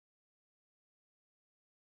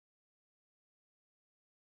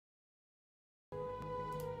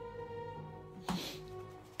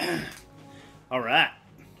Alright,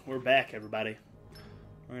 we're back, everybody.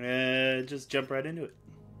 We're gonna just jump right into it.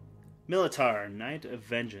 Militar, Night of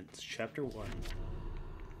Vengeance, Chapter 1.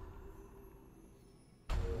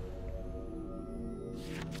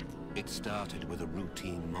 It started with a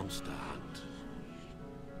routine monster hunt.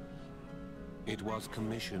 It was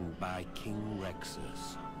commissioned by King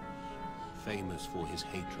Rexus, famous for his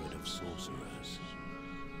hatred of sorcerers.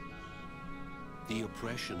 The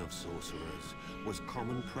oppression of sorcerers was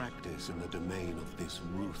common practice in the domain of this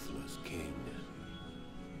ruthless king.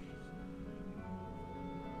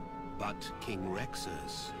 But King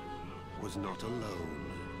Rexus was not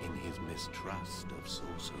alone in his mistrust of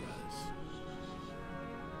sorcerers.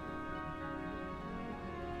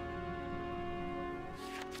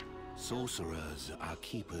 Sorcerers are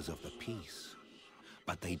keepers of the peace,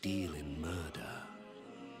 but they deal in murder.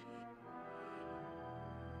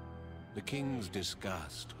 The king's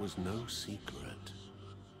disgust was no secret.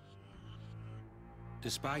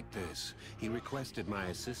 Despite this, he requested my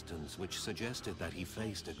assistance, which suggested that he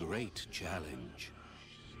faced a great challenge.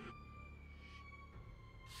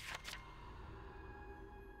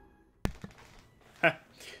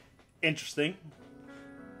 Interesting.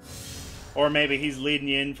 Or maybe he's leading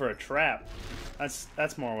you in for a trap.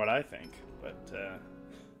 That's more what I think. But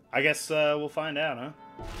I guess we'll find out, huh?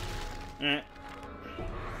 Alright.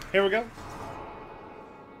 Here we go.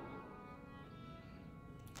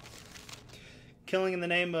 Killing in the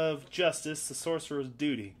name of justice, the sorcerer's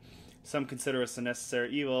duty. Some consider us a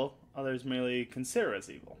necessary evil, others merely consider us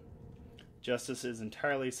evil. Justice is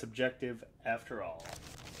entirely subjective after all.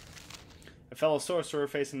 A fellow sorcerer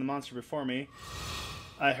facing the monster before me,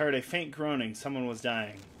 I heard a faint groaning. Someone was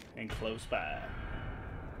dying, and close by.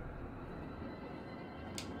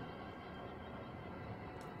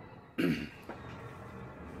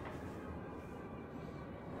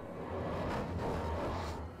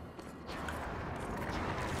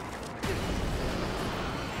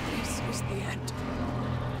 This is the end.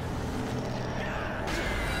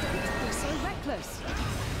 You're so reckless.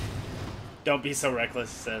 Don't be so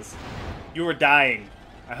reckless, he says. You were dying.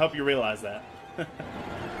 I hope you realize that.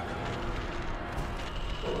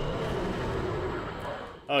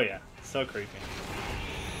 Oh yeah, so creepy.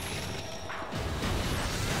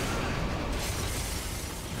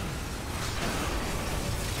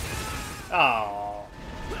 Oh,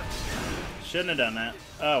 shouldn't have done that.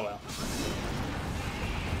 Oh well.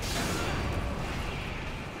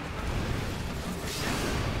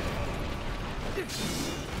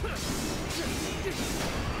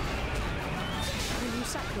 Will you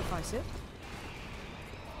sacrifice it?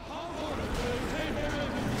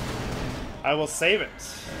 I will save it,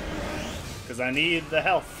 because I need the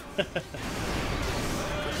health.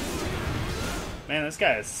 Man, this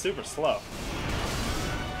guy is super slow.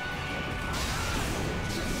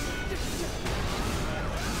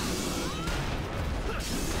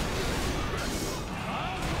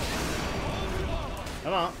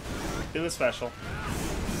 Come on, do the special.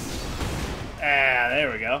 Ah,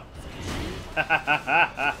 there we go.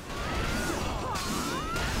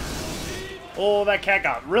 Oh, that cat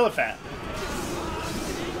got really fat.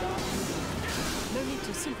 No need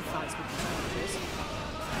to sympathize with the challenges.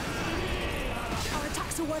 Our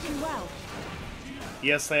attacks are working well.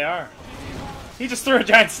 Yes, they are. He just threw a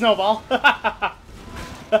giant snowball. That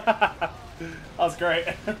was great.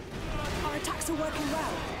 Our attacks are working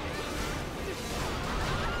well.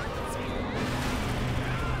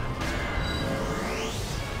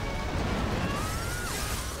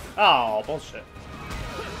 Oh, bullshit.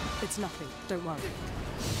 It's nothing. Don't worry.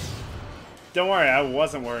 Don't worry, I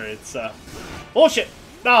wasn't worried. It's bullshit.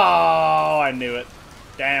 Oh, I knew it.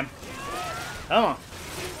 Damn. Come on.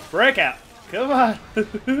 Break out. Come on.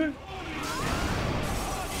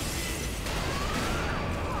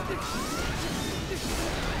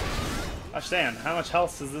 Gosh damn, how much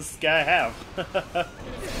health does this guy have?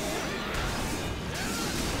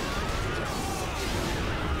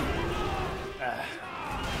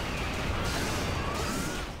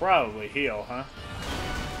 Probably heal, huh?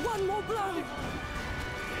 One more blow.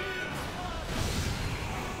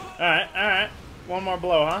 Alright, alright. One more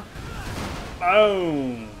blow, huh?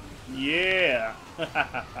 Boom! Yeah!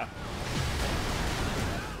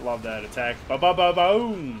 Love that attack.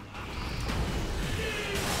 Ba-ba-ba-boom!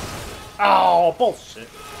 Oh, bullshit.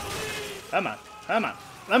 Come on, come on.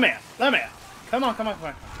 Let me out, let me out. Come on, come on, come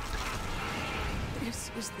on. This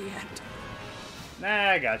is the end. Nah,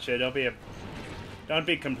 I gotcha. Don't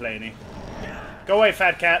be complaining. Go away,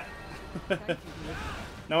 fat cat.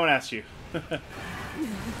 No one asked you.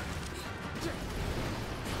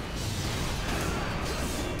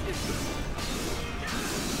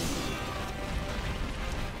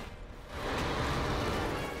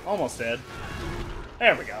 almost dead.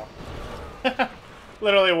 There we go.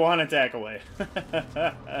 Literally one attack away. That's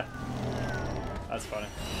funny.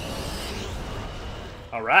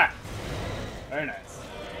 Alright. Very nice.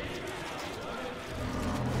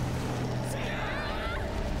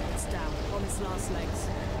 It's down on its last legs.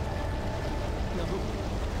 No.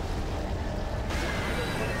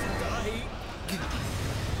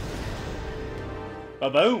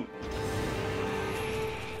 Ba-boom.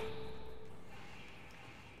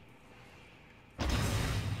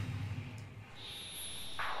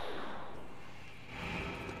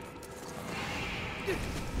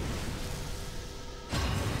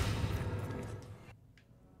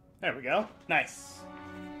 There we go. Nice.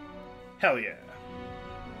 Hell yeah.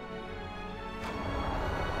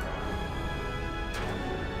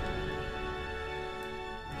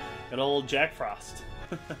 Good old Jack Frost.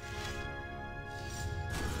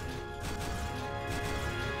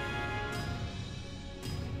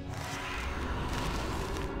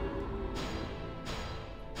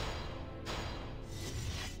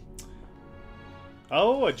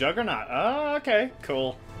 Oh, a Juggernaut. Oh, okay.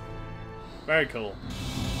 Cool. Very cool.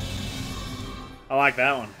 I like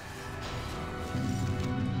that one.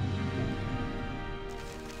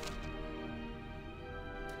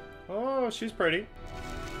 Oh, she's pretty.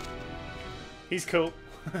 He's cool.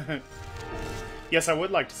 Yes, I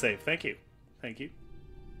would like to save. Thank you. Thank you.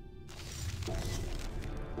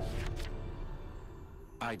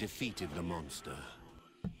 I defeated the monster,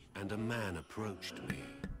 and a man approached me.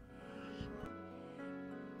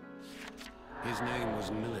 His name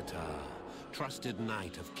was Militar, trusted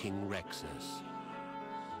knight of King Rexus.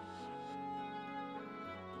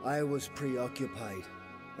 I was preoccupied,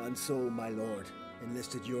 and so, my lord,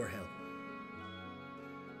 enlisted your help.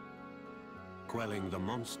 Quelling the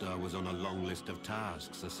monster was on a long list of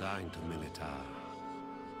tasks assigned to Militar.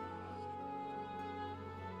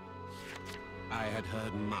 I had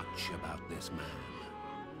heard much about this man.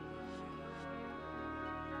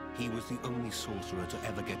 He was the only sorcerer to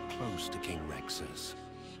ever get close to King Rexus.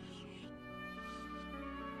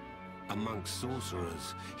 Amongst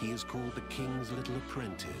sorcerers, he is called the King's Little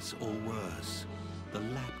Apprentice, or worse, the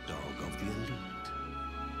lapdog of the elite.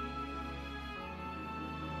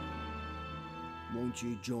 Won't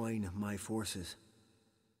you join my forces?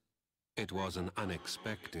 It was an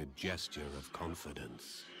unexpected gesture of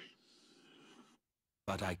confidence.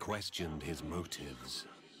 But I questioned his motives.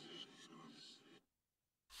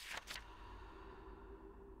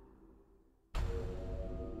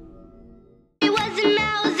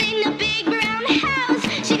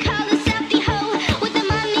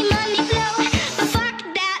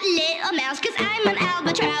 Cause I'm an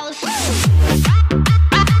albatross.